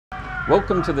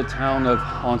Welcome to the town of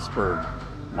Hauntsburg.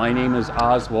 My name is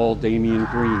Oswald Damian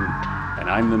Green, and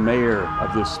I'm the mayor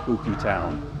of this spooky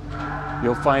town.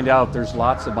 You'll find out there's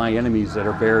lots of my enemies that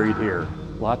are buried here.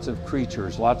 Lots of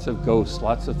creatures, lots of ghosts,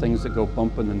 lots of things that go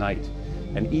bump in the night.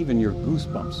 And even your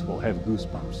goosebumps will have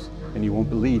goosebumps, and you won't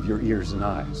believe your ears and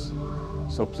eyes.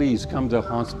 So please come to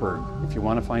Hauntsburg. If you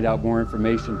want to find out more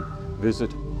information,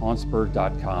 visit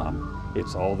hauntsburg.com.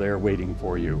 It's all there waiting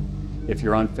for you. If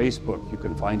you're on Facebook, you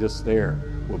can find us there.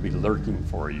 We'll be lurking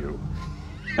for you.